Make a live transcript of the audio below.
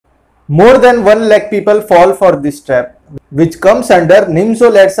More than 1 lakh people fall for this trap, which comes under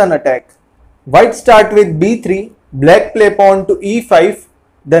Nimzo-Larsen attack. White start with b3, black play pawn to e5,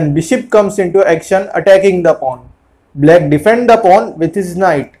 then bishop comes into action attacking the pawn. Black defend the pawn with his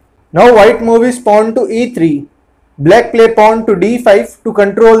knight. Now white moves pawn to e3, black play pawn to d5 to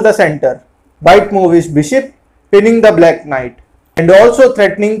control the center. White moves bishop, pinning the black knight and also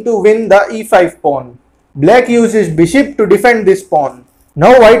threatening to win the e5 pawn. Black uses bishop to defend this pawn.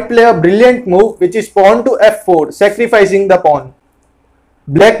 Now white play a brilliant move which is pawn to f4, sacrificing the pawn.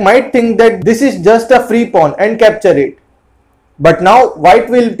 Black might think that this is just a free pawn and capture it. But now white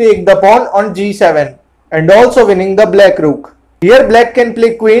will take the pawn on g7 and also winning the black rook. Here black can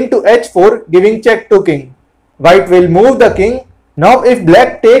play queen to h4 giving check to king. White will move the king. Now if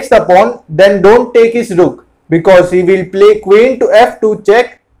black takes the pawn, then don't take his rook because he will play queen to f2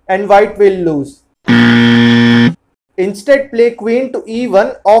 check and white will lose. Instead play queen to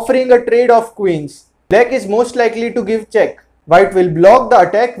e1 offering a trade of queens. Black is most likely to give check. White will block the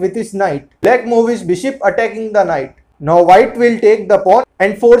attack with his knight. Black moves bishop attacking the knight. Now white will take the pawn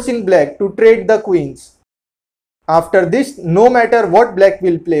and forcing black to trade the queens. After this, no matter what black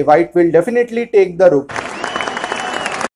will play, white will definitely take the rook.